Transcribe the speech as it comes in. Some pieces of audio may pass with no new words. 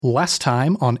Last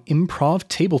time on Improv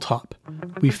Tabletop,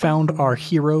 we found our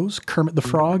heroes, Kermit the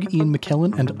Frog, Ian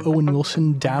McKellen, and Owen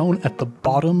Wilson down at the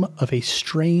bottom of a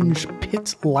strange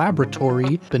pit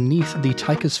laboratory beneath the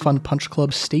Tyka's Fun Punch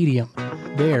Club stadium.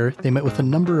 There, they met with a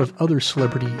number of other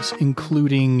celebrities,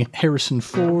 including Harrison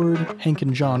Ford, Hank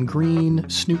and John Green,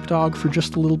 Snoop Dogg for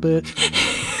just a little bit.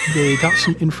 They got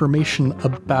some information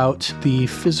about the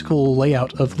physical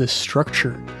layout of this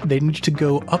structure. They needed to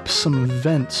go up some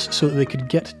vents so that they could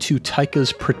get to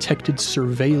Tyka's protected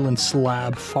surveillance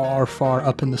lab far, far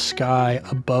up in the sky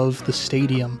above the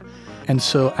stadium. And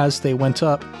so as they went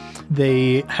up,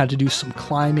 they had to do some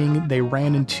climbing. They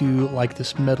ran into like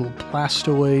this metal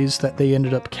plastoids that they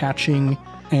ended up catching.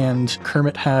 And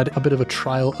Kermit had a bit of a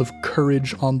trial of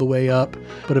courage on the way up,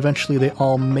 but eventually they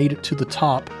all made it to the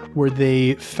top, where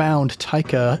they found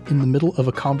Tyka in the middle of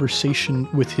a conversation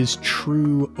with his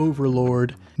true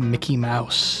overlord, Mickey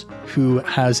Mouse, who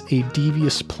has a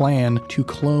devious plan to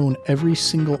clone every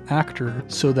single actor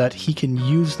so that he can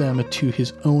use them to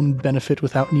his own benefit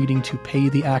without needing to pay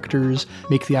the actors,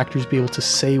 make the actors be able to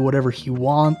say whatever he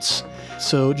wants.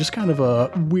 So just kind of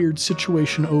a weird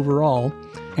situation overall.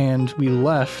 And we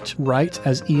left right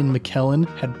as Ian McKellen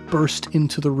had burst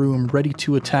into the room ready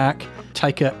to attack.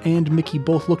 Tyka and Mickey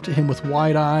both looked at him with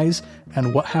wide eyes,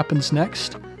 and what happens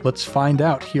next? Let's find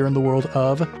out here in the world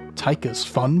of Tyka's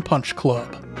Fun Punch Club.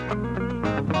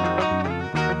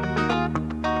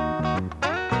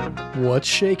 What's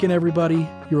shaking, everybody?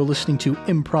 You're listening to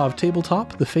Improv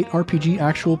Tabletop, the Fate RPG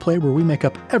actual play where we make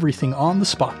up everything on the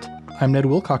spot. I'm Ned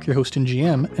Wilcock, your host and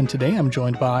GM, and today I'm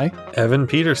joined by Evan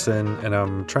Peterson, and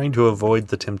I'm trying to avoid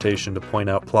the temptation to point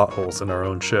out plot holes in our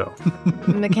own show.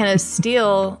 McKenna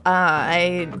Steele,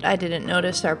 I didn't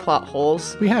notice our plot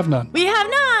holes. We have none. We have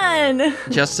none!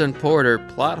 Justin Porter,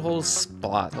 plot holes,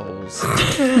 splot holes.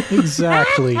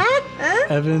 Exactly.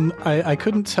 Evan, I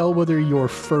couldn't tell whether your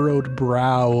furrowed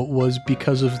brow was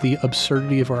because of the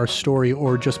absurdity of our story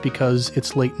or just because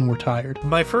it's late and we're tired.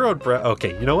 My furrowed brow...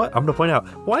 Okay, you know what? I'm going to point out,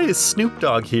 why is Snoop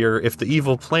Dogg here if the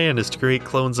evil plan is to create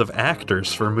clones of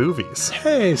actors for movies?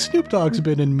 Hey, Snoop Dogg's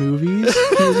been in movies.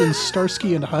 He was in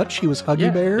Starsky and Hutch. He was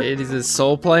Huggy Bear. It is his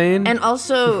soul plane. And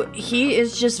also, he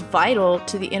is just vital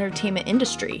to the entertainment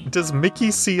industry. Does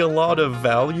Mickey see a lot of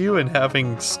value in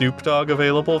having Snoop Dogg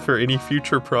available for any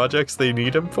future projects they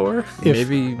need him for?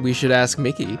 Maybe we should ask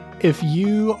Mickey. If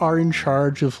you are in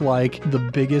charge of like the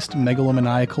biggest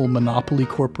megalomaniacal monopoly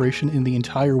corporation in the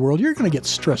entire world, you're going to get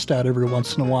stressed out every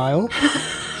once in a while.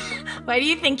 Why do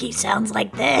you think he sounds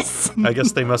like this? I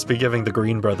guess they must be giving the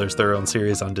Green Brothers their own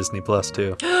series on Disney Plus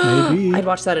too. Maybe. I'd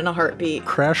watch that in a heartbeat.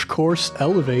 Crash Course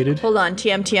Elevated. Hold on,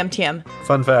 TM.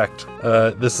 Fun fact,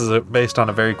 this is based on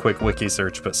a very quick wiki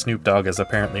search, but Snoop Dogg has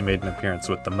apparently made an appearance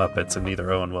with the Muppets, and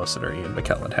neither Owen Wilson or Ian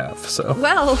McKellen have, so...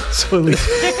 Well... So at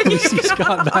least he's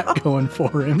got that going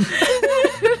for him.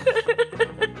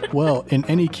 Well, in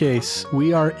any case,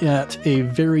 we are at a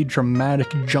very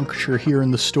dramatic juncture here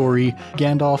in the story.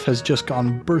 Gandalf has just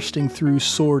gone bursting through,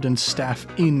 sword and staff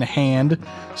in hand.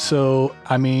 So,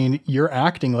 I mean, you're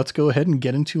acting. Let's go ahead and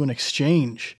get into an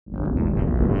exchange.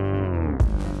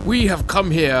 We have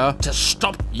come here to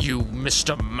stop you,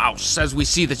 Mr. Mouse, as we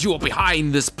see that you are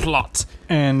behind this plot.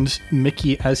 And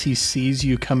Mickey, as he sees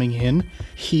you coming in,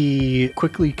 he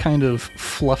quickly kind of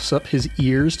fluffs up his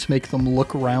ears to make them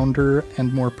look rounder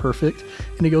and more perfect.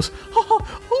 And he goes,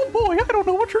 oh boy, I don't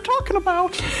know what you're talking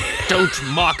about. Don't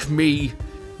mock me.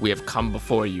 We have come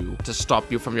before you to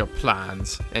stop you from your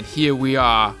plans. And here we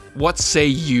are. What say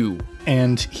you?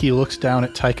 And he looks down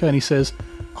at Tyka and he says,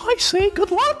 I say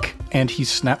good luck. And he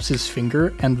snaps his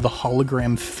finger and the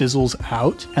hologram fizzles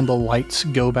out and the lights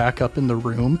go back up in the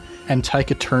room. And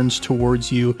Tyka turns towards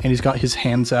you and he's got his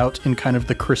hands out in kind of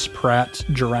the Chris Pratt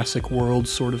Jurassic World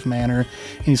sort of manner.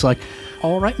 And he's like,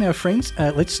 all right now, friends,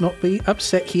 let's not be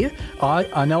upset here.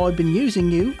 I know I've been using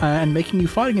you and making you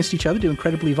fight against each other, do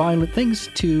incredibly violent things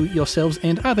to yourselves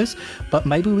and others, but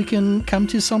maybe we can come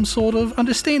to some sort of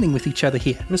understanding with each other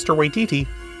here. Mr. Waititi,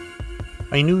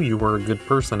 I knew you were a good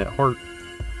person at heart.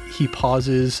 He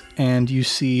pauses, and you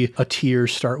see a tear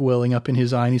start welling up in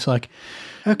his eye, and he's like,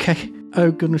 okay,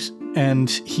 oh goodness. And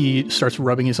he starts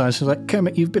rubbing his eyes. He's like,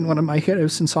 Kermit, you've been one of my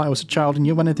heroes since I was a child, and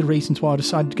you're one of the reasons why I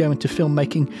decided to go into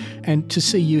filmmaking. And to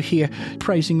see you here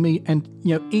praising me, and,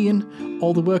 you know, Ian,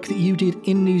 all the work that you did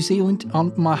in New Zealand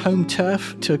on my home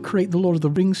turf to create the Lord of the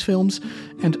Rings films,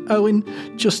 and Owen,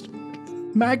 just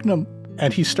magnum.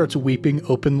 And he starts weeping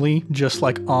openly, just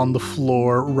like on the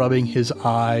floor, rubbing his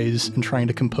eyes and trying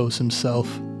to compose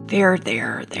himself. There.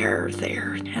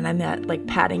 And I'm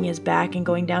patting his back and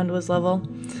going down to his level.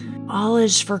 All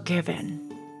is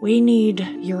forgiven. We need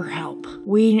your help.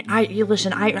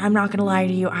 Listen, I'm not gonna lie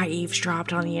to you. I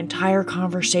eavesdropped on the entire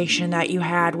conversation that you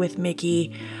had with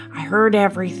Mickey. I heard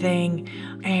everything,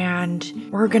 and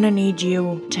we're gonna need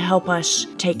you to help us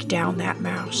take down that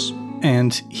mouse.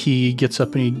 And he gets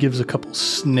up and he gives a couple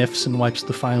sniffs and wipes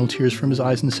the final tears from his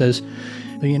eyes and says,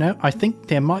 you know, I think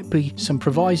there might be some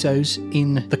provisos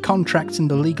in the contracts and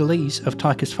the legalese of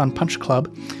Tychus Fun Punch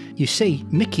Club. You see,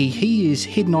 Mickey, he is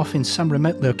hidden off in some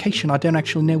remote location. I don't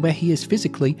actually know where he is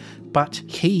physically, but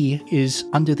he is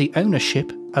under the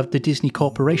ownership of the Disney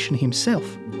Corporation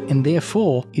himself, and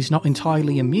therefore is not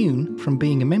entirely immune from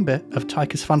being a member of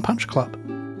Tychus Fun Punch Club.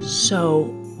 So,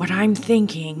 what I'm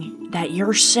thinking that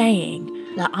you're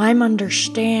saying, that I'm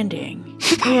understanding,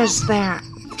 is that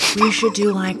we should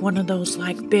do like one of those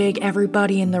like big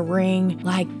everybody in the ring,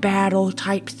 like battle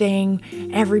type thing.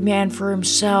 Every man for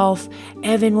himself.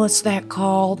 Evan, what's that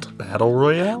called? Battle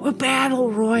Royale? A battle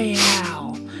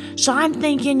royale. So I'm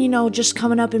thinking, you know, just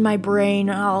coming up in my brain,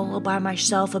 all by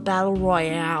myself, a battle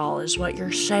royale is what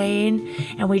you're saying.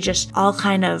 And we just all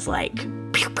kind of like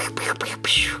pew, pew, pew, pew,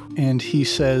 pew. And he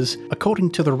says,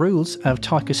 according to the rules of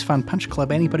Tychus Fun Punch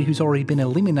Club, anybody who's already been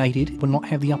eliminated will not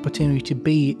have the opportunity to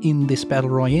be in this battle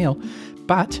royale.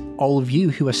 But all of you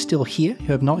who are still here,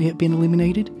 who have not yet been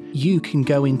eliminated, you can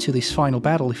go into this final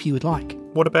battle if you would like.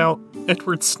 What about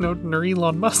Edward Snowden or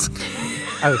Elon Musk?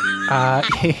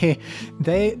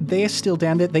 They're still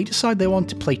down there. They decide they want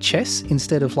to play chess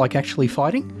instead of like actually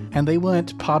fighting, and they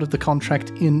weren't part of the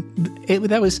contract.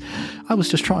 I was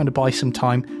just trying to buy some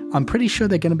time. I'm pretty sure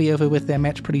they're going to be over with their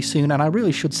match pretty soon, and I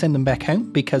really should send them back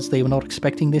home because they were not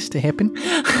expecting this to happen.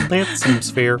 That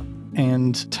seems fair.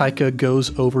 And Taika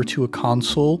goes over to a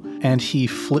console and he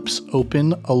flips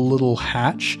open a little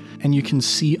hatch, and you can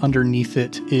see underneath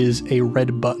it is a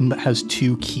red button that has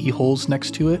 2 keyholes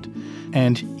next to it.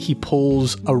 And he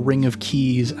pulls a ring of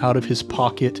keys out of his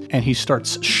pocket and he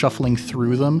starts shuffling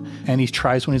through them. And he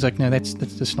tries one. He's like, no,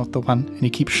 that's not the one. And he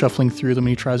keeps shuffling through them and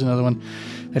he tries another one.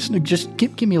 Just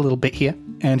give me a little bit here.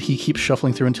 And he keeps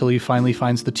shuffling through until he finally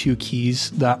finds the 2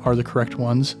 keys that are the correct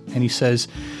ones. And he says,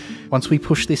 once we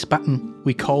push this button,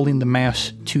 we call in the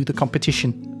mouse to the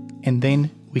competition. And then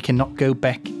we cannot go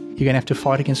back. You're going to have to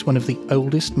fight against one of the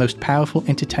oldest, most powerful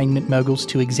entertainment moguls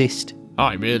to exist.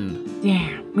 I'm in.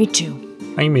 Yeah, me too.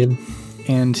 I'm in.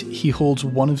 And he holds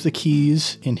one of the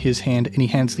keys in his hand and he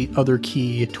hands the other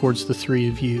key towards the 3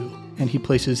 of you. And he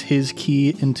places his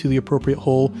key into the appropriate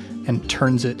hole and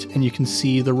turns it. And you can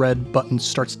see the red button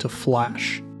starts to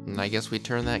flash. I guess we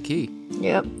turn that key.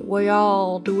 Yep, we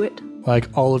all do it.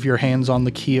 Like all of your hands on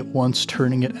the key at once,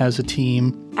 turning it as a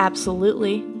team.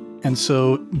 Absolutely. And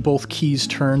so both keys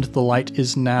turned, the light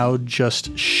is now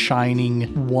just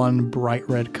shining one bright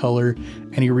red color,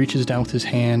 and he reaches down with his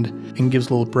hand and gives a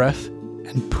little breath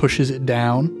and pushes it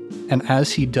down. And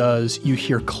as he does, you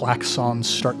hear klaxons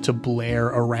start to blare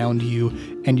around you,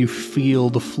 and you feel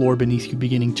the floor beneath you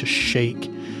beginning to shake.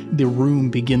 The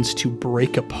room begins to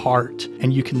break apart,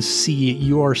 and you can see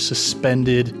you are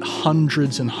suspended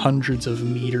hundreds and hundreds of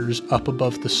meters up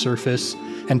above the surface.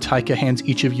 And Taika hands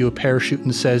each of you a parachute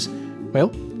and says,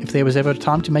 well, if there was ever a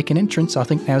time to make an entrance, I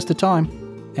think now's the time.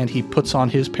 And he puts on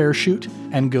his parachute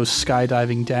and goes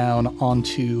skydiving down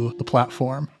onto the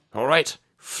platform. All right,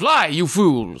 fly, you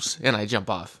fools! And I jump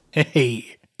off.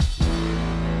 Hey.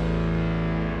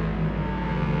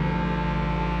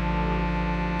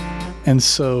 And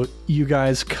so you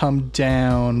guys come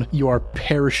down, you are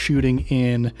parachuting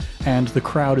in, and the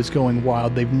crowd is going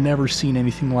wild. They've never seen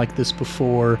anything like this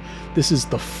before. This is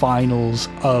the finals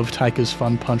of Taika's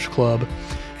Fun Punch Club.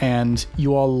 And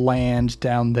you all land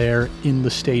down there in the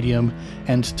stadium,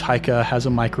 and Taika has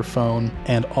a microphone,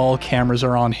 and all cameras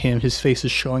are on him. His face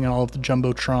is showing on all of the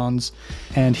jumbotrons,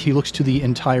 and he looks to the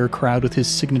entire crowd with his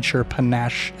signature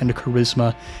panache and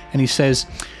charisma, and he says,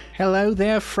 hello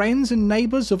there, friends and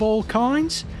neighbors of all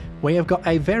kinds. We have got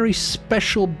a very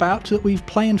special bout that we've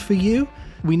planned for you.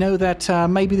 We know that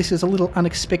maybe this is a little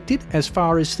unexpected as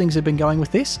far as things have been going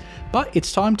with this, but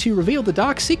it's time to reveal the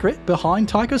dark secret behind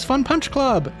Taika's Fun Punch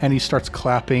Club. And he starts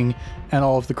clapping, and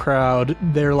all of the crowd,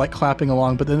 they're like clapping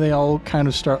along, but then they all kind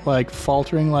of start like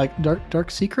faltering, like,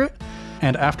 dark secret?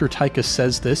 And after Taika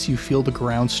says this, you feel the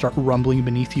ground start rumbling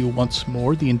beneath you once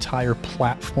more, the entire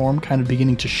platform kind of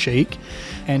beginning to shake.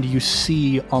 And you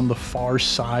see on the far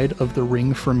side of the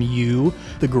ring from you,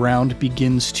 the ground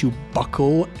begins to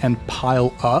buckle and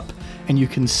pile up. And you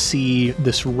can see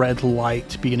this red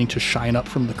light beginning to shine up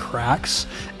from the cracks,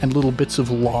 and little bits of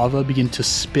lava begin to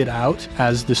spit out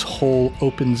as this hole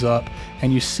opens up,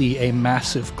 and you see a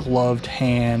massive gloved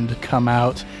hand come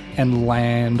out and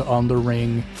land on the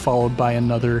ring, followed by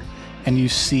another, and you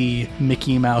see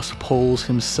Mickey Mouse pulls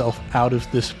himself out of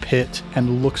this pit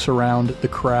and looks around at the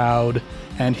crowd,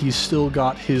 and he's still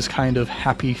got his kind of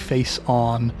happy face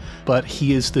on, but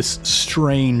he is this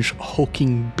strange,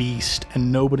 hulking beast,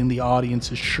 and nobody in the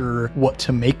audience is sure what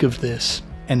to make of this.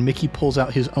 And Mickey pulls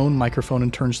out his own microphone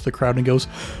and turns to the crowd and goes,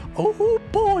 "Oh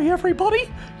boy,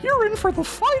 everybody, you're in for the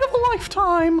fight of a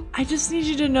lifetime." I just need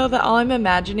you to know that all I'm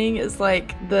imagining is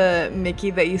like the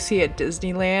Mickey that you see at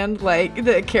Disneyland, like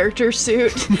the character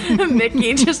suit,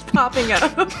 Mickey just popping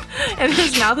up, and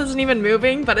his mouth isn't even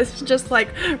moving, but it's just like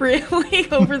really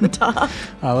over the top.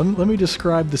 Let me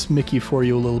describe this Mickey for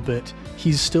you a little bit.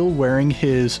 He's still wearing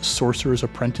his Sorcerer's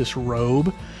Apprentice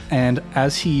robe, and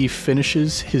as he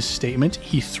finishes his statement,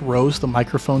 he throws the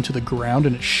microphone to the ground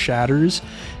and it shatters,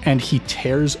 and he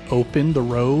tears open the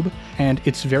robe, and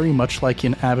it's very much like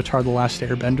in Avatar: The Last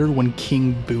Airbender when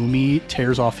King Boomy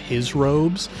tears off his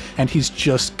robes, and he's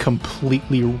just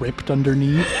completely ripped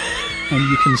underneath. And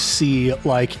you can see,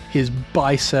 like, his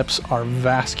biceps are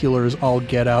vascular as all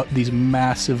get out, these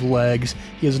massive legs.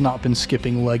 He has not been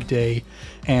skipping leg day.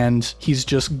 And he's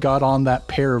just got on that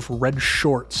pair of red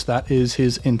shorts. That is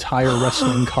his entire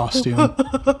wrestling costume.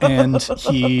 And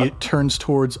he turns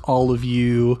towards all of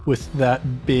you with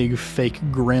that big fake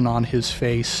grin on his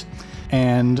face.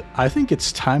 And I think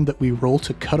it's time that we roll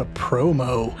to cut a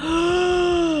promo.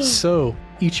 So,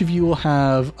 each of you will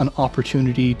have an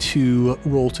opportunity to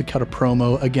roll to cut a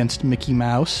promo against Mickey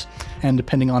Mouse, and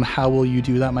depending on how well you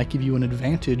do, that might give you an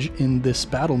advantage in this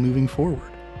battle moving forward.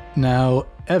 Now,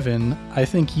 Evan, I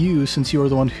think you, since you're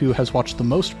the one who has watched the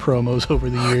most promos over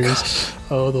the years,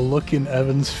 the look in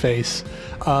Evan's face.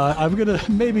 I'm gonna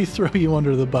maybe throw you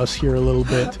under the bus here a little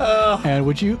bit. And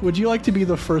would you like to be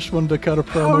the first one to cut a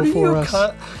promo for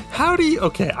us?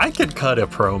 Okay, I could cut a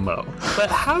promo, but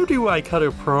how do I cut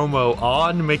a promo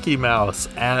on Mickey Mouse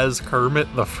as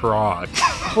Kermit the Frog?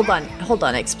 Hold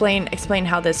on. Explain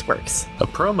how this works. A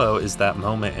promo is that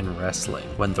moment in wrestling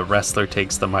when the wrestler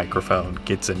takes the microphone,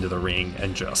 gets into the ring,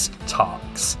 and just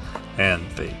talks. And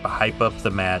they hype up the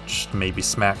match, maybe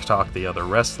smack talk the other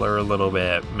wrestler a little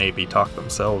bit, maybe talk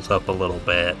themselves up a little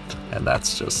bit, and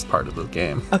that's just part of the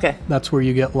game. Okay. That's where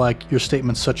you get, like, your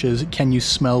statements such as, "Can you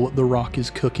smell what The Rock is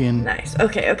cooking?" Nice.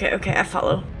 Okay, I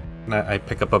follow. And I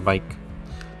pick up a mic.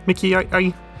 Mickey,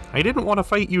 I didn't want to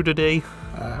fight you today.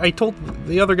 I told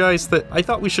the other guys that I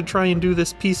thought we should try and do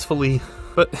this peacefully.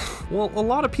 But, well, a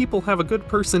lot of people have a good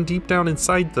person deep down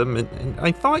inside them, and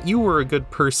I thought you were a good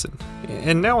person.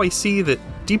 And now I see that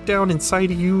deep down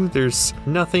inside of you, there's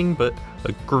nothing but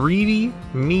a greedy,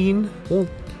 mean, well,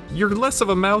 you're less of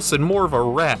a mouse and more of a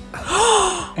rat.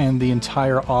 And the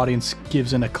entire audience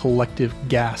gives in a collective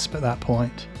gasp at that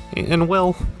point. And,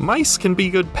 well, mice can be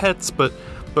good pets, but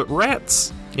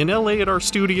rats... In LA at our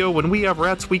studio, when we have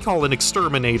rats, we call an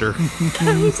exterminator.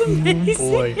 That was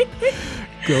amazing. Boy.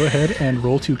 Go ahead and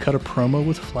roll to cut a promo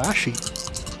with Flashy.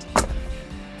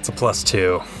 It's a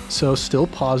 +2. So still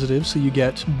positive, so you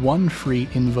get one free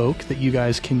invoke that you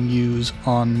guys can use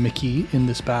on Mickey in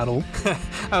this battle.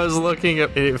 I was looking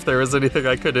at if there was anything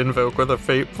I could invoke with a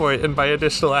fate point, and my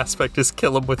additional aspect is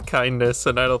kill him with kindness,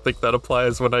 and I don't think that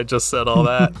applies when I just said all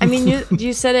that. I mean,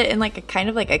 you said it in like a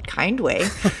kind way.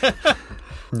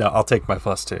 No, I'll take my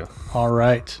 +2. All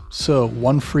right, so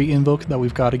one free invoke that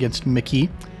we've got against Mickey.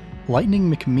 Lightning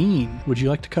McMean, would you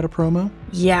like to cut a promo?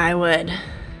 Yeah, I would.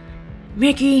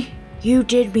 Mickey, you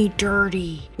did me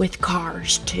dirty with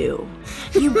Cars 2.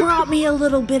 You brought me a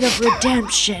little bit of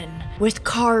redemption with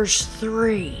Cars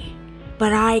 3.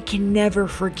 But I can never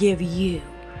forgive you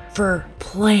for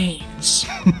planes.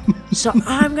 So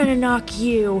I'm gonna knock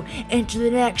you into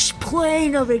the next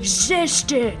plane of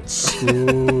existence.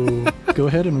 Ooh. Go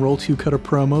ahead and roll to cut a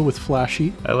promo with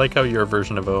Flashy. I like how your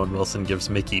version of Owen Wilson gives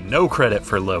Mickey no credit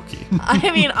for Loki.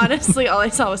 I mean, honestly, all I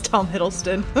saw was Tom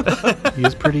Hiddleston. He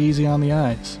is pretty easy on the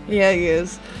eyes. Yeah, he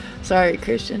is. Sorry,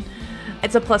 Christian.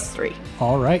 It's a +3.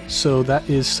 All right, so that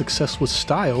is success with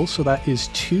style. So that is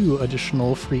 2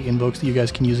 additional free invokes that you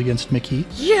guys can use against Mickey.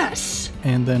 Yes!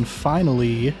 And then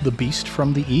finally, the Beast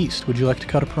from the East. Would you like to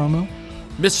cut a promo?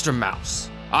 Mr.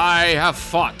 Mouse, I have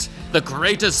fought the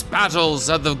greatest battles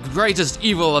of the greatest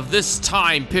evil of this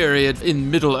time period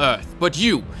in Middle-earth, but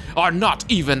you are not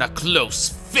even a close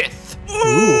fifth.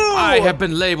 Ooh. I have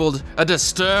been labeled a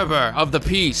disturber of the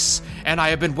peace, and I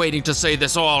have been waiting to say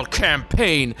this all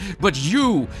campaign, but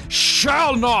you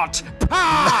shall not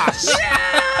pass!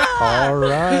 All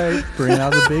right, bring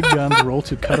out the big guns. Roll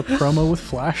to cut a promo with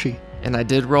Flashy. And I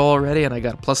did roll already, and I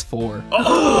got a +4.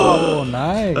 Oh,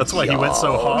 nice. That's why he went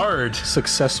so hard.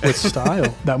 Success with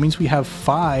style. That means we have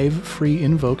 5 free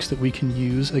invokes that we can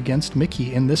use against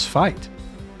Mickey in this fight.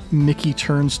 Mickey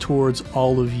turns towards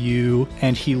all of you,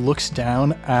 and he looks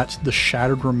down at the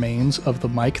shattered remains of the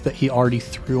mic that he already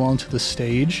threw onto the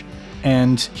stage,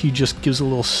 and he just gives a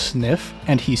little sniff,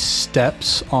 and he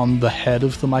steps on the head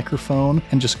of the microphone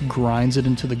and just grinds it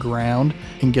into the ground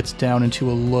and gets down into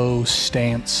a low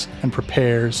stance and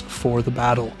prepares for the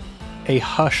battle. A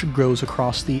hush goes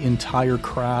across the entire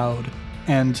crowd,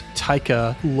 and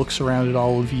Taika looks around at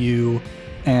all of you,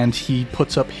 and he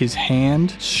puts up his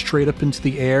hand straight up into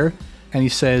the air, and he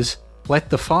says, "Let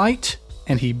the fight,"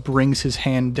 and he brings his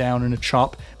hand down in a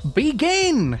chop,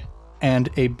 "Begin!" And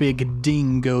a big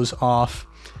ding goes off,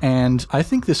 and I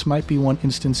think this might be one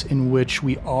instance in which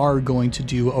we are going to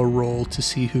do a roll to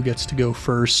see who gets to go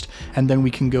first, and then we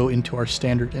can go into our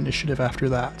standard initiative after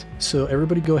that. So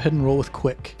everybody go ahead and roll with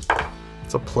quick.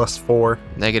 It's a +4.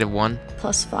 -1.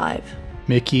 +5.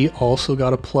 Mickey also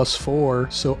got a +4,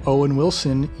 so Owen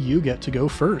Wilson, you get to go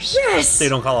first. Yes! They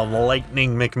don't call him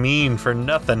Lightning McMean for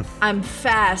nothing. I'm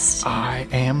fast. I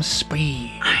am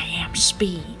Speed. I am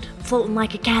Speed, floating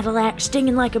like a Cadillac,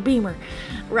 stinging like a Beamer.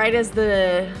 Right as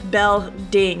the bell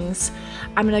dings,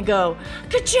 I'm gonna go,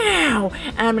 ka-chow!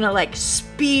 And I'm gonna like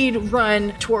speed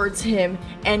run towards him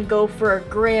and go for a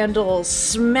grand ol'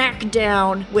 smack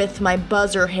down with my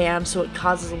buzzer hand so it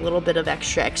causes a little bit of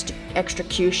extra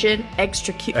electrocution.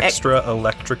 Extra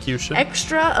electrocution?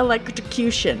 Extra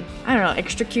electrocution. I don't know,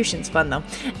 execution's fun though.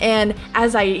 And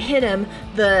as I hit him,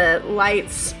 the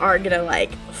lights are gonna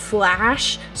like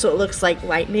flash so it looks like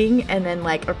lightning, and then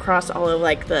like across all of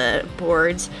like the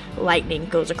boards, lightning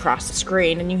goes across the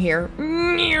screen and you hear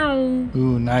meow.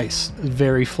 Ooh, nice.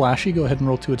 Very flashy. Go ahead and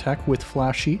roll to attack with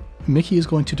flashy. Mickey is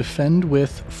going to defend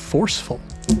with forceful.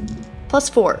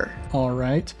 +4. All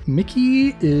right.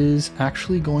 Mickey is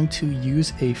actually going to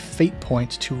use a fate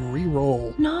point to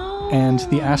re-roll. No. And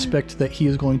the aspect that he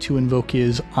is going to invoke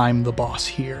is I'm the boss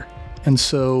here. And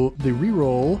so the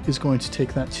re-roll is going to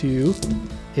take that to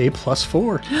a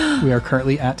 +4. We are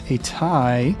currently at a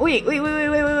tie. Wait.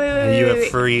 You have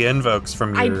free invokes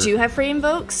from your... I do have free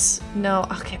invokes? No,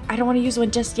 okay. I don't want to use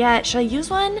one just yet. Should I use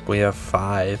one? We have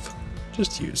 5.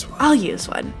 Just use one. I'll use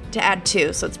one to add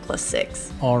 2, so it's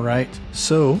 +6. All right.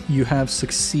 So you have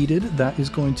succeeded. That is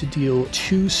going to deal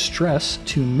 2 stress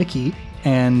to Mickey.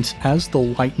 And as the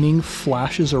lightning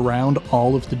flashes around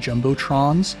all of the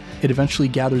Jumbotrons, it eventually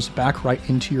gathers back right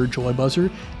into your Joy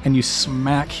Buzzer, and you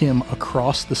smack him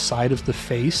across the side of the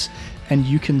face, and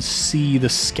you can see the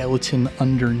skeleton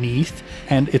underneath,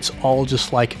 and it's all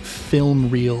just like film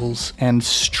reels and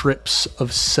strips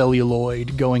of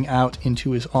celluloid going out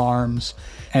into his arms.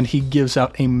 And he gives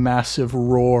out a massive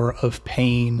roar of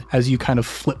pain as you kind of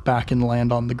flip back and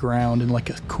land on the ground in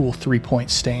like a cool 3-point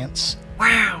stance.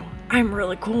 Wow, I'm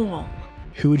really cool.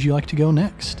 Who would you like to go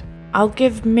next? I'll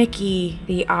give Mickey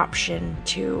the option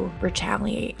to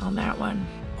retaliate on that one.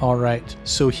 All right,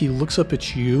 so he looks up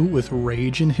at you with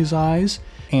rage in his eyes,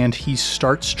 and he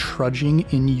starts trudging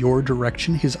in your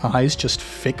direction, his eyes just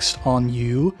fixed on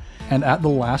you. And at the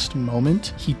last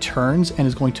moment, he turns and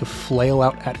is going to flail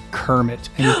out at Kermit,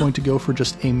 and he's going to go for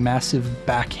just a massive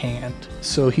backhand.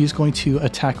 So he's going to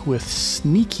attack with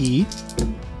Sneaky.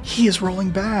 He is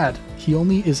rolling bad. He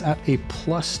only is at a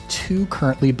 +2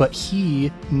 currently, but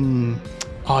he...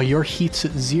 your heat's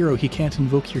at 0. He can't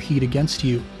invoke your heat against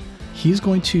you. He's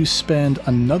going to spend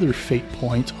another fate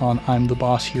point on I'm the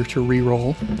boss here to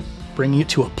reroll, bringing it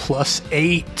to a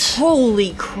 +8.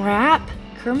 Holy crap!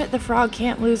 Kermit the Frog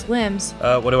can't lose limbs.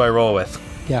 What do I roll with?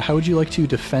 Yeah, how would you like to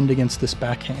defend against this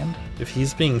backhand? If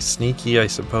he's being sneaky, I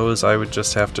suppose I would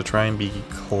just have to try and be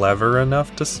clever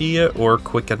enough to see it or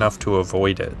quick enough to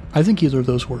avoid it. I think either of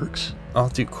those works. I'll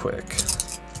do quick.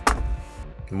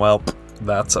 Well,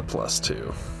 that's a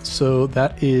 +2. So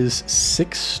that is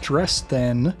 6 stress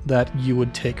then that you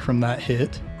would take from that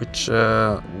hit. Which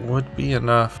would be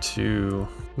enough to...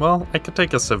 Well, I could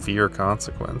take a severe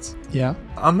consequence. Yeah.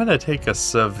 I'm gonna take a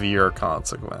severe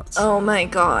consequence. Oh my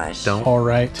gosh. All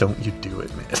right. Don't you do it,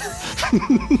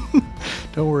 man.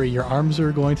 Don't worry, your arms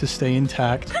are going to stay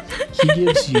intact. He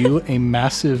gives you a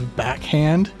massive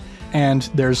backhand, and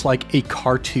there's like a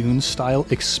cartoon-style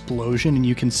explosion, and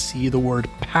you can see the word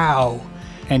POW.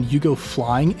 And you go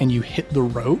flying, and you hit the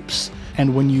ropes,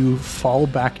 and when you fall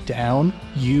back down,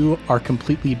 you are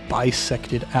completely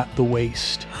bisected at the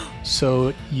waist.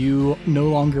 So you no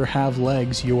longer have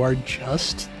legs, you are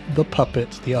just the puppet,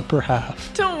 the upper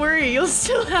half. Don't worry, you'll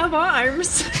still have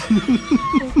arms.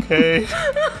 Okay.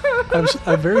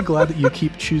 I'm very glad that you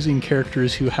keep choosing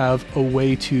characters who have a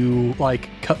way to, like,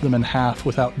 cut them in half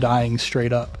without dying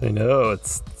straight up. I know,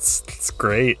 it's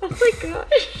great. Oh my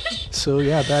gosh. So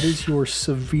yeah, that is your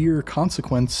severe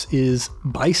consequence, is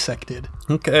bisected.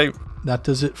 Okay, that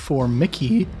does it for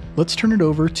Mickey. Let's turn it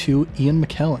over to Ian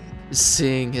McKellen.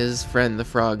 Seeing his friend the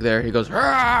frog there, he goes,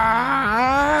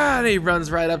 "Rah!" and he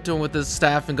runs right up to him with his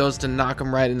staff and goes to knock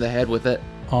him right in the head with it.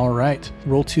 All right.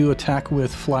 Roll to attack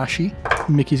with Flashy.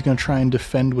 Mickey's going to try and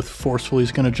defend with Forceful.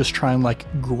 He's going to just try and,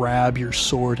 grab your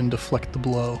sword and deflect the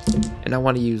blow. And I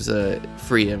want to use a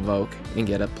free invoke and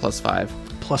get a +5.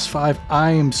 +5.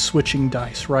 I am switching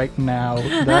dice right now.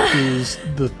 That is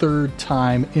the third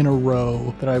time in a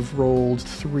row that I've rolled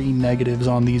 3 negatives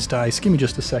on these dice. Give me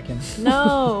just a second.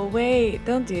 No, wait,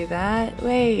 don't do that.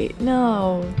 Wait,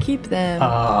 no, keep them.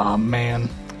 Ah, man.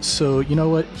 So, you know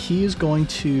what? He is going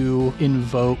to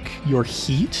invoke your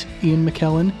heat, Ian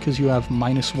McKellen, because you have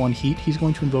 -1 heat. He's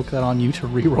going to invoke that on you to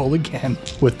reroll again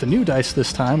with the new dice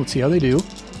this time. Let's see how they do.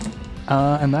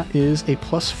 And that is a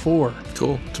 +4.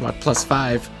 Cool. To my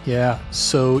 +5. Yeah,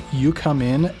 so you come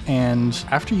in, and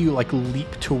after you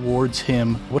leap towards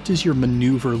him, what does your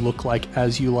maneuver look like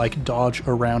as you dodge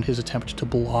around his attempt to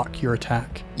block your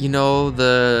attack? You know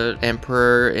the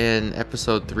Emperor in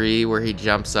episode 3 where he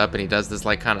jumps up and he does this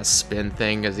kind of spin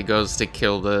thing as he goes to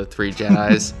kill the 3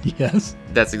 Jedis? Yes.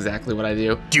 That's exactly what I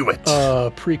do. Do it.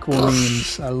 Prequel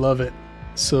memes. I love it.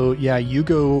 So yeah, you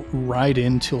go right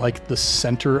into the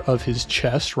center of his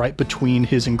chest, right between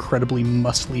his incredibly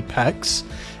muscly pecs,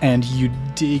 and you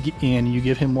dig in. You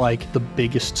give him the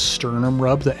biggest sternum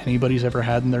rub that anybody's ever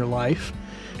had in their life,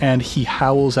 and he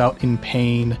howls out in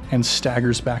pain and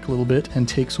staggers back a little bit and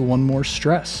takes 1 more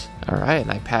stress. All right,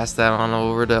 and I pass that on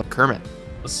over to Kermit.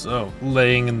 So,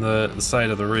 laying in the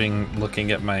side of the ring,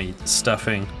 looking at my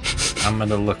stuffing, I'm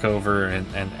gonna look over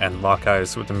and lock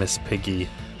eyes with Miss Piggy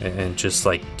and just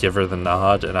give her the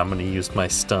nod, and I'm gonna use my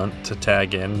stunt to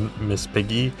tag in Miss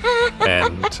Piggy,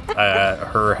 and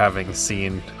her having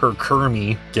seen her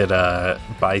Kermie get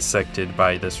bisected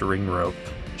by this ring rope,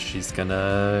 she's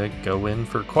gonna go in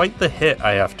for quite the hit,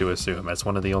 I have to assume, as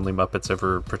one of the only Muppets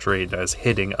ever portrayed as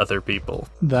hitting other people.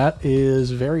 That is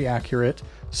very accurate.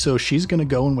 So she's gonna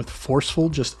go in with Forceful,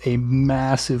 just a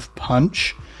massive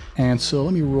punch. And so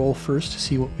let me roll first to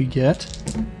see what we get.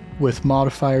 With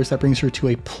modifiers, that brings her to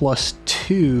a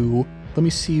 +2. Let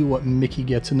me see what Mickey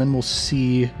gets, and then we'll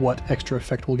see what extra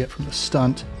effect we'll get from the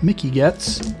stunt. Mickey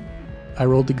gets... I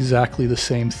rolled exactly the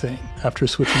same thing after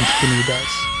switching to the new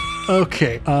dice.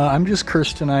 Okay, I'm just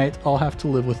cursed tonight. I'll have to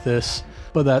live with this.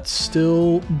 But that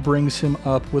still brings him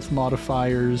up with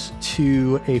modifiers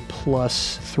to a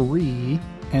 +3.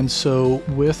 And so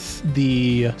with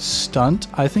the stunt,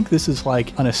 I think this is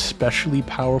an especially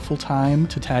powerful time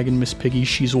to tag in Miss Piggy.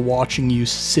 She's watching you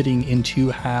sitting in 2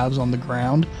 halves on the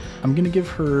ground. I'm going to give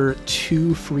her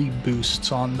 2 free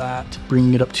boosts on that,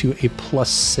 bringing it up to a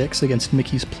 +6 against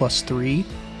Mickey's +3.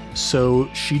 So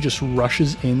she just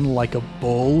rushes in like a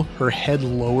bull, her head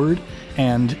lowered,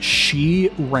 and she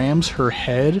rams her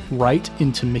head right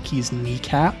into Mickey's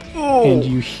kneecap. And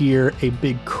you hear a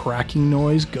big cracking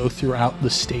noise go throughout the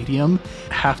stadium.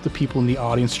 Half the people in the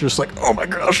audience are just oh my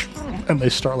gosh, and they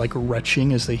start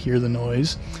retching as they hear the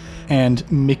noise. And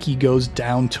Mickey goes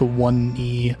down to 1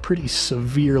 knee, pretty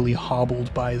severely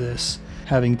hobbled by this,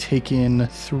 having taken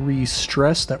 3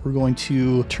 stress that we're going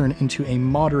to turn into a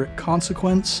moderate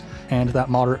consequence, and that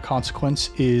moderate consequence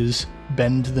is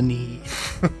bend the knee.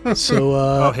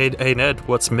 So, hey Ned,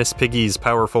 what's Miss Piggy's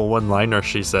powerful one-liner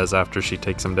she says after she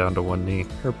takes him down to 1 knee?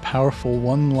 Her powerful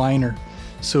one-liner.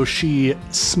 So she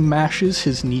smashes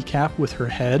his kneecap with her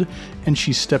head, and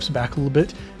she steps back a little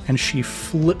bit, and she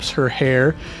flips her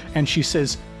hair, and she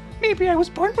says, "Maybe I was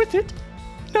born with it.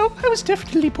 No, I was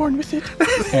definitely born with it."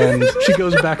 And she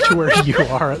goes back to where you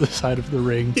are at the side of the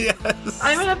ring. Yes.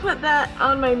 I'm gonna put that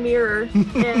on my mirror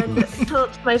and tell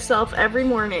it to myself every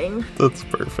morning. That's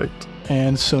perfect.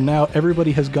 And so now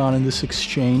everybody has gone in this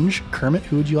exchange. Kermit,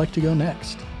 who would you like to go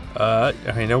next?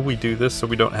 I know we do this so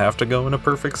we don't have to go in a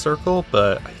perfect circle,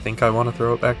 but I think I want to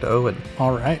throw it back to Owen.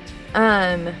 All right.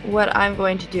 What I'm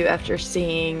going to do after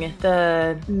seeing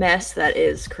the mess that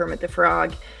is Kermit the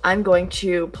Frog, I'm going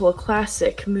to pull a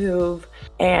classic move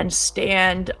and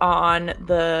stand on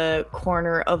the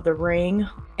corner of the ring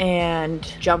and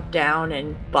jump down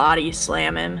and body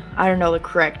slam him. I don't know the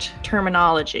correct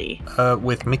terminology.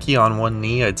 With Mickey on 1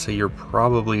 knee, I'd say you're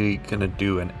probably gonna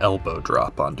do an elbow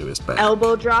drop onto his back.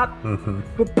 Elbow drop?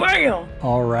 Mm-hmm. Bam!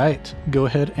 All right. Go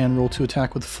ahead and roll to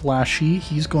attack with Flashy.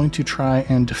 He's going to try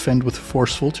and defend with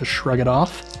Forceful to shrug it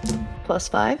off.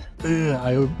 +5.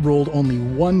 I rolled only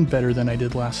 1 better than I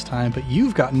did last time, but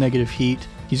you've got negative heat.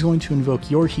 He's going to invoke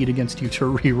your heat against you to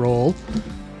reroll.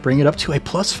 bring it up to a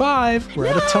 +5. We're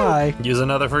at a tie. Use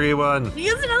another free one.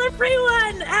 Use another free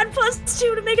one. Add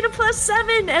 +2 to make it a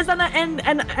 +7.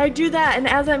 And I do that, and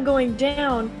as I'm going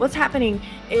down, what's happening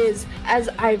is as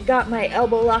I've got my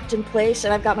elbow locked in place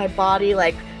and I've got my body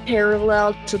like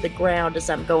parallel to the ground as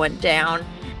I'm going down,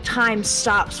 time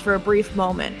stops for a brief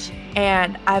moment.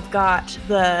 And I've got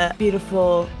the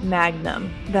beautiful Magnum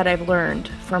that I've learned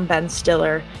from Ben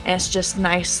Stiller. And it's just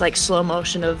nice, like, slow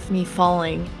motion of me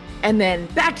falling. And then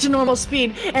back to normal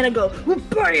speed. And I go,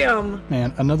 BAM!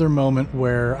 Man, another moment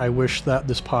where I wish that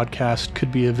this podcast could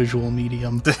be a visual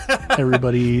medium.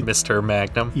 Everybody... Mr.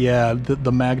 Magnum. Yeah,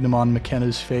 the Magnum on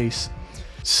McKenna's face.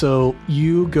 So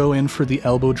you go in for the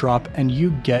elbow drop and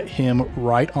you get him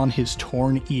right on his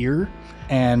torn ear.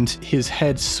 And his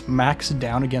head smacks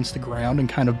down against the ground and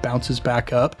kind of bounces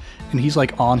back up. And he's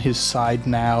like on his side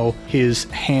now, his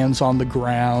hands on the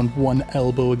ground, one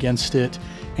elbow against it.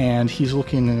 And he's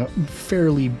looking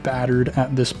fairly battered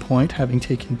at this point, having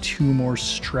taken 2 more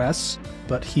stress.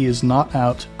 But he is not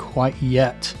out quite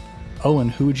yet. Owen,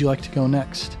 who would you like to go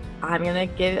next? I'm gonna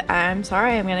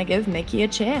give Mickey a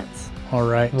chance. All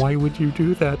right. Why would you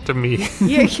do that to me?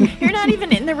 You're not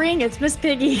even in the ring. It's Miss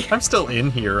Piggy. I'm still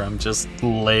in here. I'm just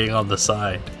laying on the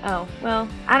side. Oh, well,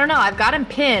 I don't know. I've got him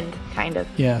pinned, kind of.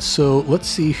 Yeah, so let's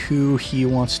see who he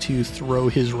wants to throw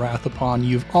his wrath upon.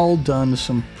 You've all done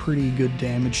some pretty good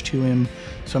damage to him,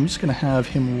 so I'm just going to have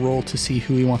him roll to see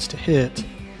who he wants to hit.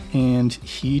 And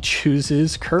he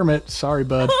chooses Kermit. Sorry,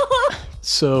 bud.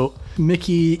 So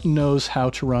Mickey knows how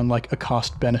to run like a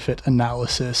cost-benefit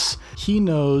analysis. He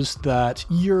knows that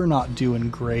you're not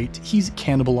doing great. He's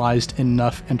cannibalized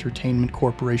enough entertainment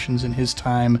corporations in his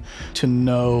time to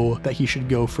know that he should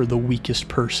go for the weakest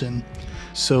person.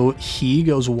 So he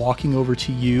goes walking over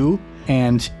to you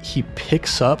and he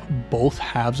picks up both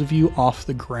halves of you off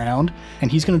the ground,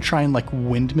 and he's going to try and like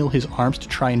windmill his arms to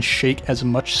try and shake as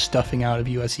much stuffing out of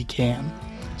you as he can.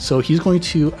 So he's going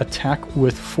to attack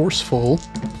with Forceful,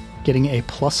 getting a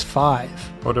 +5.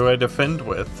 What do I defend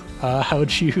with? How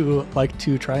would you like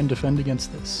to try and defend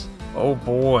against this? Oh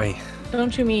boy.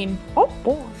 Don't you mean? Oh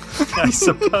boy.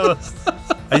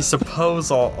 I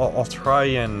suppose I'll try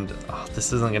and... Oh,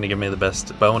 this isn't going to give me the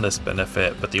best bonus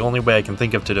benefit, but the only way I can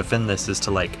think of to defend this is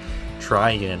to, like,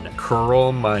 try and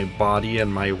curl my body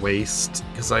and my waist,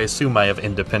 because I assume I have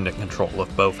independent control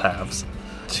of both halves,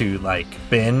 to, like,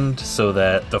 bend so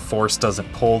that the force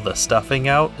doesn't pull the stuffing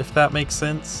out, if that makes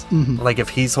sense. Mm-hmm. Like, if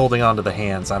he's holding onto the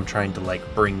hands, I'm trying to,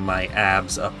 like, bring my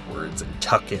abs upwards and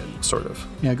tuck in, sort of.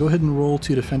 Yeah, go ahead and roll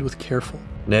to defend with Careful.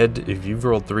 Ned, if you've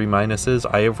rolled 3 minuses,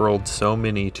 I have rolled so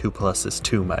many 2 pluses,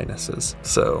 2 minuses.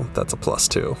 So that's a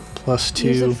 +2. +2.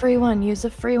 Use a free one. Use a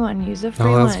free one. Use a free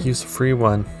I'll one. use a free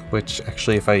one, which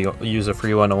actually if I use a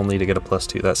free one only to get a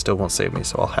 +2, that still won't save me,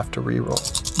 so I'll have to re-roll.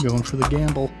 Going for the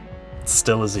gamble. It's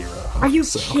still a 0. Are you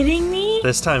kidding me?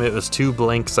 This time it was 2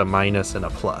 blanks, a minus, and a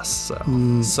plus.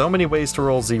 So many ways to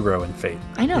roll 0 in Fate.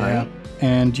 I know, Yeah. right?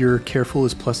 And your Careful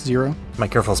is +0. My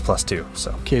Careful's +2,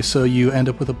 so. Okay, so you end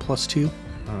up with a +2.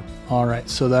 All right,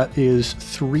 so that is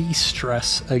 3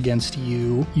 stress against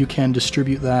you. You can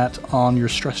distribute that on your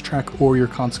stress track or your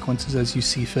consequences as you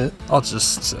see fit. I'll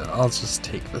just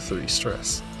take the 3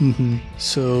 stress. Mm-hmm.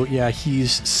 So yeah,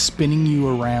 he's spinning you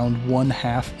around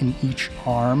 1/2 in each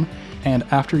arm, and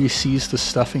after he sees the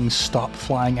stuffing stop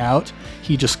flying out,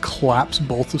 he just claps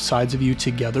both sides of you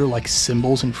together like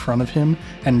cymbals in front of him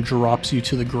and drops you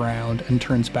to the ground and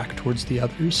turns back towards the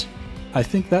others. I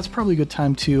think that's probably a good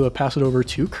time to pass it over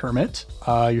to Kermit.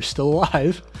 You're still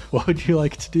alive. What would you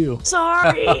like to do?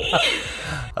 Sorry.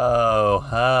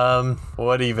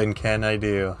 What even can I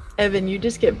do? Evan, you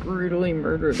just get brutally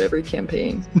murdered every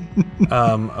campaign.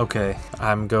 Okay.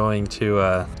 I'm going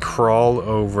to crawl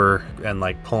over and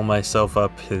like pull myself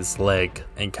up his leg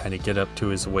and kind of get up to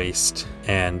his waist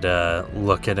and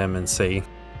look at him and say,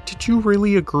 "Did you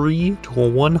really agree to a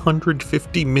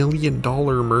 $150 million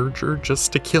merger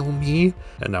just to kill me?"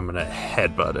 And I'm gonna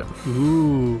headbutt him.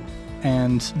 Ooh.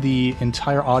 And the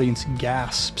entire audience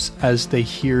gasps as they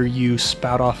hear you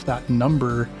spout off that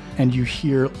number, and you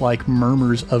hear like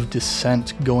murmurs of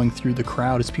dissent going through the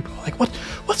crowd as people are like,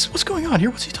 what's going on here?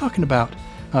 What's he talking about?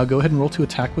 Go ahead and roll to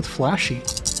attack with Flashy.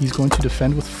 He's going to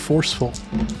defend with Forceful.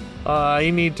 I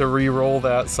need to re-roll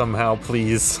that somehow,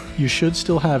 please. You should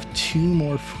still have 2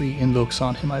 more free invokes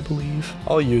on him, I believe.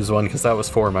 I'll use one because that was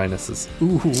 4 minuses.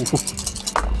 Ooh.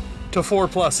 To 4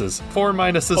 pluses. 4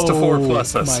 minuses to 4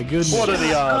 pluses. My goodness. What are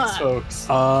the odds, folks?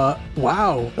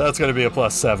 Wow. That's going to be a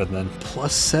 +7 then.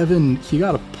 +7. He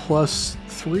got a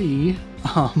 +3.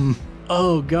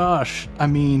 Oh gosh, I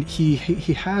mean, he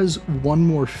has one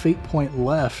more fate point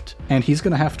left, and he's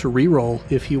going to have to reroll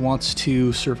if he wants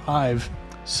to survive.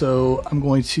 So I'm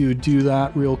going to do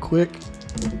that real quick.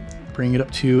 Bring it up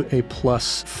to a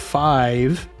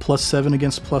 +5, +7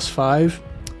 against +5.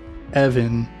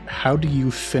 Evan, how do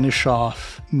you finish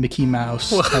off Mickey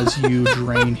Mouse as you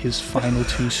drain his final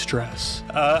 2 stress?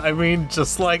 I mean,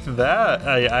 just like that.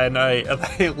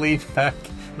 I lean back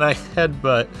and I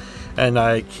headbutt,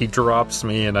 and he drops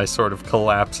me, and I sort of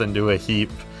collapse into a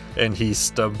heap, and he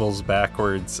stumbles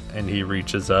backwards, and he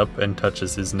reaches up and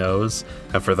touches his nose,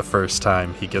 and for the first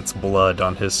time, he gets blood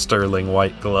on his sterling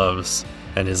white gloves,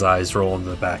 and his eyes roll into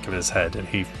the back of his head, and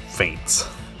he faints.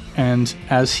 And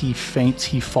as he faints,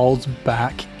 he falls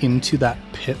back into that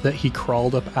pit that he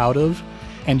crawled up out of,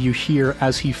 and you hear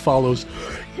as he follows,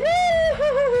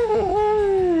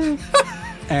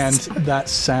 and that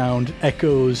sound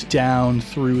echoes down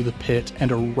through the pit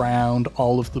and around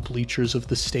all of the bleachers of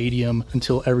the stadium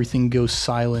until everything goes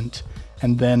silent.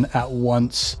 And then at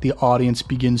once, the audience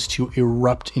begins to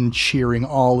erupt in cheering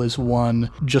all as one,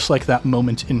 just like that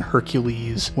moment in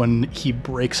Hercules when he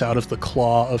breaks out of the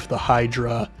claw of the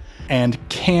Hydra. And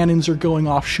cannons are going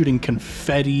off, shooting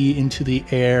confetti into the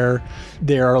air.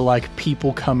 There are like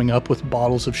people coming up with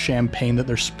bottles of champagne that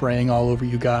they're spraying all over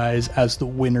you guys as the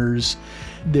winners.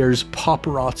 There's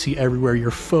paparazzi everywhere.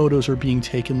 Your photos are being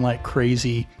taken like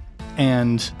crazy.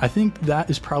 And I think that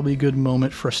is probably a good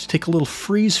moment for us to take a little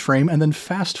freeze frame and then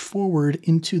fast forward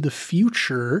into the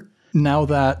future. Now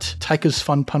that Taika's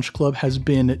Fun Punch Club has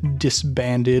been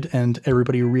disbanded and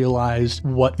everybody realized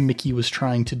what Mickey was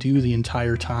trying to do the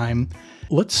entire time,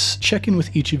 let's check in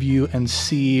with each of you and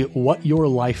see what your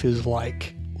life is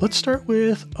like. Let's start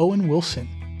with Owen Wilson.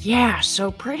 Yeah,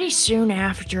 so pretty soon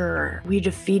after we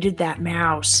defeated that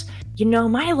mouse, you know,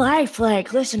 my life,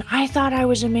 listen, I thought I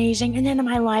was amazing, and then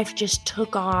my life just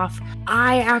took off.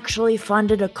 I actually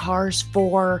funded a Cars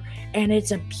 4, and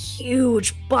it's a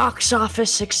huge box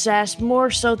office success, more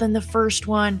so than the first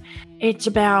one. It's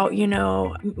about, you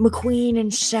know, McQueen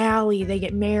and Sally, they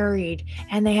get married,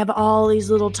 and they have all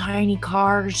these little tiny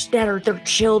cars that are their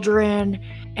children,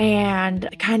 and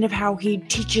kind of how he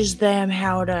teaches them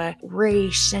how to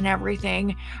race and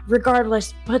everything.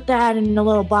 Regardless, put that in a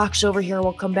little box over here.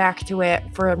 We'll come back to it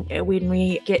for when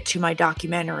we get to my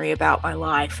documentary about my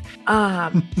life.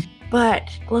 But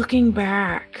looking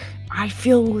back, I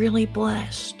feel really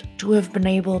blessed to have been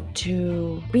able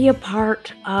to be a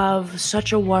part of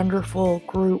such a wonderful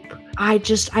group. I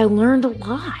learned a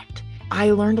lot.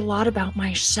 I learned a lot about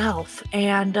myself,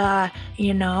 and,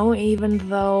 you know, even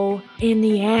though in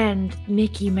the end,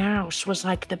 Mickey Mouse was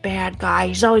like the bad guy,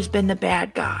 he's always been the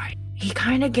bad guy. He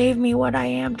kind of gave me what I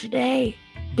am today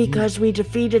because we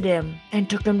defeated him and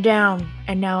took him down,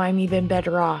 and now I'm even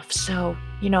better off. So,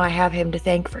 you know, I have him to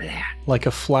thank for that. Like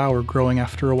a flower growing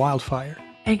after a wildfire.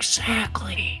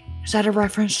 Exactly. Is that a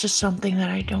reference to something that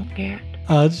I don't get?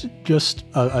 It's just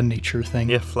a nature thing.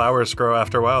 Yeah, flowers grow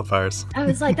after wildfires. I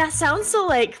was like, that sounds so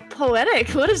poetic.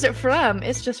 What is it from?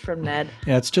 It's just from Ned.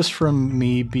 Yeah, it's just from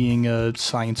me being a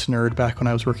science nerd back when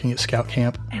I was working at Scout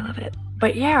Camp. I love it.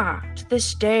 But yeah, to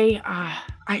this day,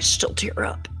 I still tear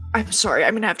up. I'm sorry.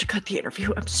 I'm going to have to cut the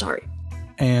interview. I'm sorry.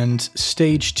 And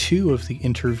stage 2 of the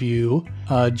interview,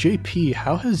 JP,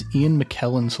 how has Ian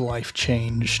McKellen's life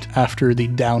changed after the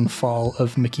downfall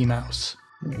of Mickey Mouse?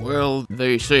 Well,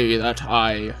 they say that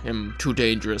I am too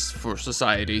dangerous for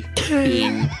society,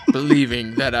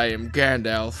 believing that I am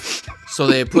Gandalf. So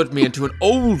they put me into an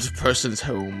old person's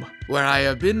home, where I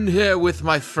have been here with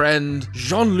my friend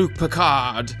Jean-Luc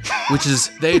Picard, which is,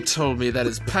 they told me that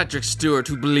is Patrick Stewart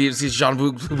who believes he's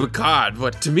Jean-Luc Picard,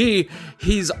 but to me,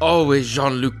 he's always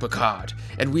Jean-Luc Picard.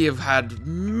 And we have had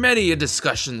many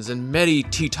discussions and many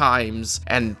tea times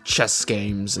and chess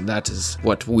games, and that is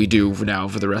what we do now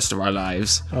for the rest of our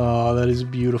lives. Oh, that is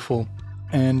beautiful.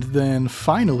 And then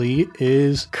finally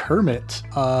is Kermit.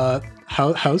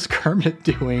 How's Kermit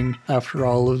doing after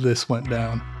all of this went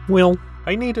down? Well,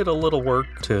 I needed a little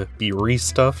work to be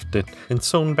restuffed and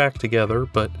sewn back together,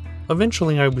 but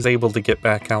eventually I was able to get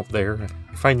back out there.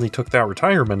 I finally took that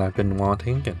retirement I've been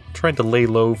wanting and tried to lay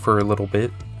low for a little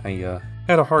bit. I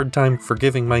had a hard time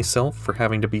forgiving myself for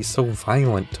having to be so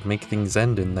violent to make things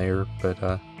end in there, but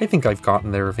I think I've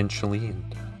gotten there eventually,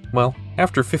 and well,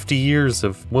 after 50 years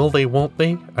of will they, won't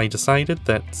they, I decided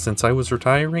that since I was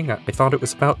retiring, I thought it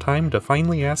was about time to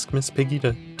finally ask Miss Piggy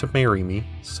to marry me.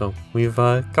 So we've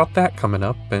got that coming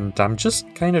up, and I'm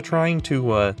just kind of trying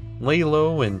to lay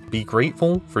low and be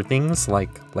grateful for things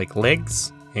like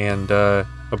legs and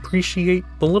appreciate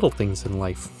the little things in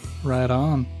life. Right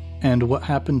on. And what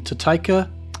happened to Taika?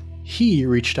 he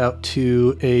reached out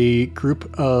to a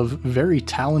group of very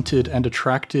talented and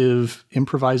attractive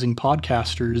improvising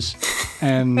podcasters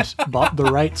and bought the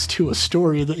rights to a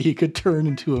story that he could turn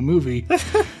into a movie.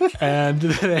 And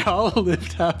they all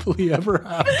lived happily ever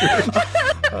after.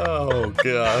 Oh,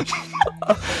 gosh.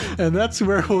 And that's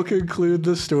where we'll conclude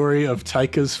the story of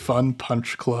Taika's Fun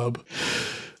Punch Club.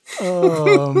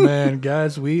 Oh man,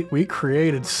 guys, we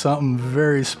created something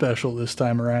very special this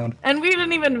time around. And we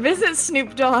didn't even visit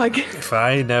Snoop Dogg. If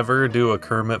I never do a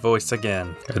Kermit voice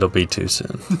again, it'll be too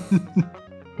soon.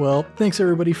 Well, thanks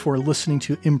everybody for listening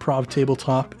to Improv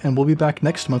Tabletop, and we'll be back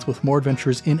next month with more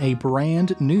adventures in a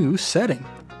brand new setting.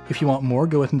 If you want more,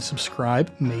 go ahead and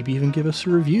subscribe, maybe even give us a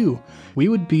review. We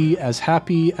would be as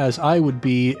happy as I would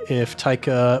be if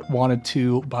Taika wanted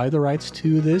to buy the rights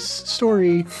to this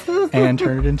story and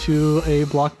turn it into a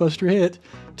blockbuster hit.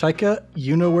 Taika,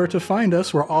 you know where to find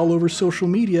us. We're all over social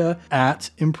media at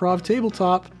Improv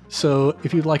Tabletop. So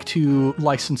if you'd like to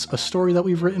license a story that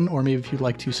we've written, or maybe if you'd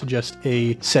like to suggest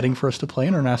a setting for us to play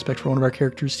in or an aspect for one of our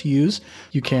characters to use,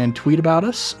 you can tweet about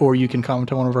us, or you can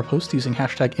comment on one of our posts using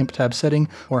hashtag ImpTabSetting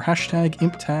or hashtag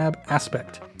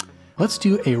ImpTabAspect. Let's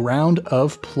do a round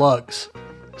of plugs.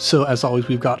 So as always,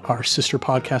 we've got our sister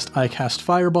podcast, iCast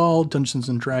Fireball, Dungeons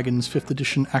 & Dragons 5th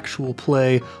edition actual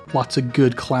play, lots of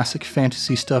good classic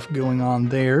fantasy stuff going on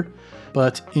there.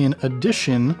 But in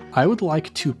addition, I would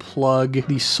like to plug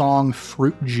the song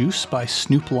Fruit Juice by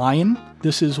Snoop Lion.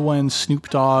 This is when Snoop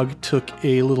Dogg took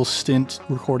a little stint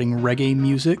recording reggae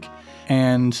music.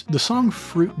 And the song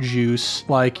Fruit Juice,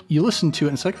 like, you listen to it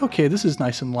and it's like, okay, this is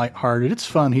nice and lighthearted. It's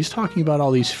fun. He's talking about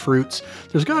all these fruits.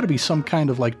 There's got to be some kind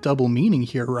of, like, double meaning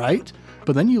here, right?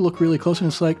 But then you look really close and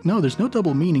it's like, no, there's no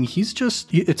double meaning.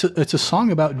 It's a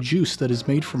song about juice that is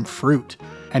made from fruit.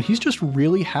 And he's just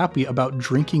really happy about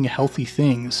drinking healthy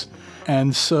things.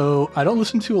 And so I don't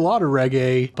listen to a lot of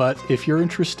reggae, but if you're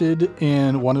interested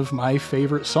in one of my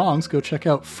favorite songs, go check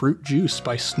out Fruit Juice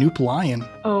by Snoop Lion.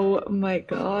 Oh my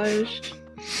gosh.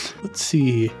 Let's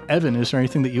see. Evan, is there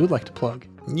anything that you would like to plug?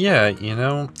 Yeah,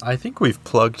 I think we've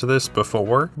plugged this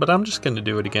before, but I'm just going to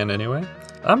do it again anyway.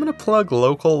 I'm going to plug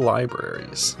local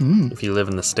libraries. If you live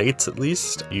in the States, at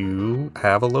least, you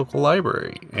have a local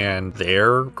library, and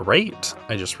they're great.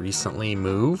 I just recently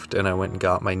moved, and I went and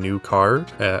got my new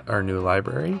card at our new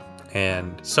library.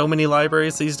 And so many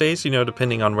libraries these days,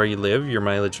 depending on where you live, your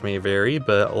mileage may vary,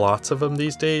 but lots of them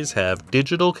these days have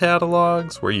digital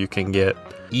catalogs where you can get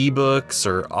ebooks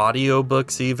or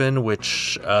audiobooks even,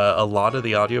 which a lot of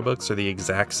the audiobooks are the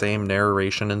exact same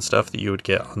narration and stuff that you would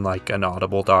get on like an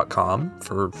audible.com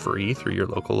for free through your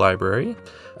local library.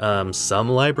 Some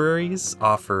libraries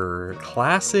offer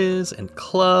classes and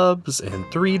clubs and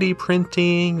 3D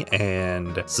printing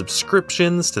and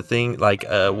subscriptions to things like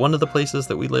one of the places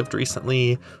that we lived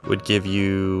recently would give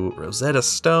you Rosetta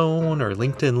Stone or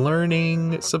LinkedIn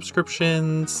Learning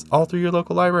subscriptions all through your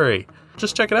local library.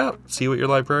 Just check it out. See what your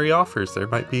library offers. There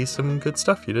might be some good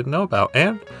stuff you didn't know about.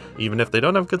 And even if they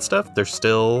don't have good stuff, there's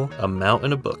still a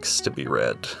mountain of books to be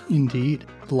read. Indeed.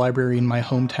 The library in my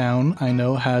hometown, I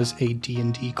know, has a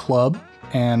D&D club.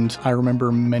 And I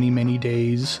remember many, many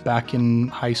days back in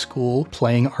high school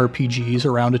playing RPGs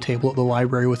around a table at the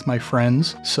library with my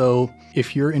friends. So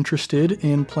if you're interested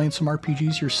in playing some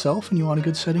RPGs yourself and you want a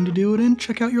good setting to do it in,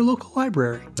 check out your local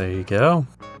library. There you go.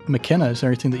 McKenna, is there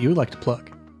anything that you would like to plug?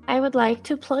 I would like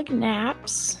to plug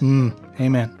naps.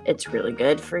 Amen. It's really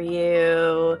good for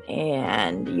you,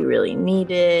 and you really need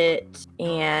it,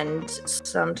 and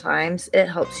sometimes it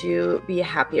helps you be a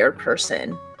happier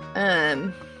person.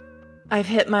 I've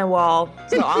hit my wall,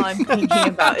 so all I'm thinking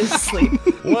about is sleep.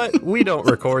 What? We don't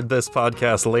record this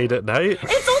podcast late at night.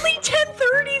 It's only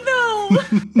 10:30 though.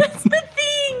 That's the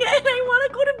thing, and I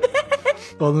want to go to bed.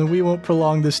 Well, then we won't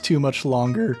prolong this too much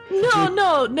longer.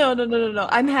 No.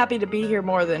 I'm happy to be here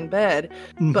more than bed,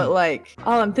 but like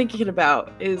all I'm thinking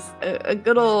about is a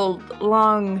good old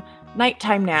long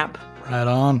nighttime nap. Right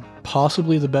on.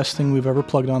 Possibly the best thing we've ever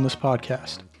plugged on this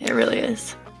podcast. It really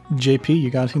is. JP, you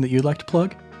got anything that you'd like to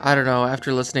plug? I don't know.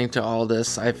 After listening to all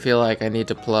this, I feel like I need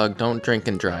to plug don't drink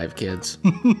and drive, kids.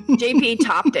 JP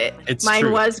topped it. Mine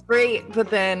true. was great, but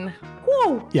then,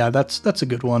 whoa. Yeah, that's a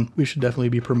good one. We should definitely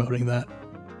be promoting that.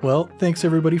 Well, thanks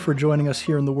everybody for joining us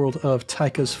here in the world of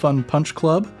Taika's Fun Punch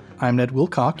Club. I'm Ned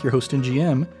Wilcock, your host and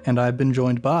GM, and I've been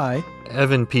joined by...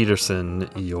 Evan Peterson,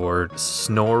 your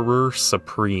snorer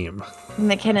supreme.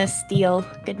 McKenna Steele.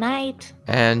 Good night.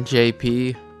 And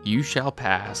JP, you shall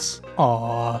pass.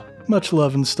 Aw, much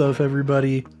love and stuff,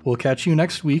 everybody. We'll catch you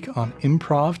next week on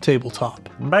Improv Tabletop.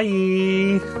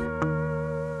 Bye!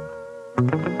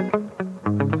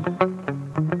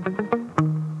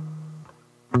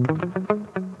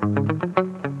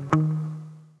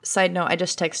 Side note, I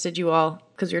just texted you all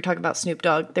because we were talking about Snoop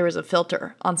Dogg. There was a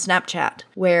filter on Snapchat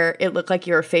where it looked like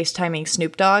you were FaceTiming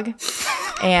Snoop Dogg.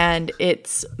 And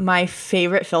it's my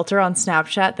favorite filter on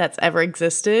Snapchat that's ever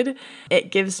existed.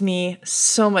 It gives me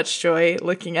so much joy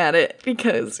looking at it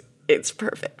because it's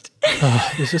perfect.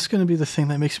 Is this going to be the thing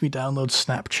that makes me download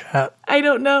Snapchat? I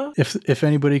don't know. If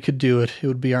anybody could do it, it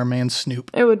would be our man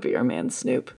Snoop. It would be our man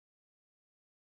Snoop.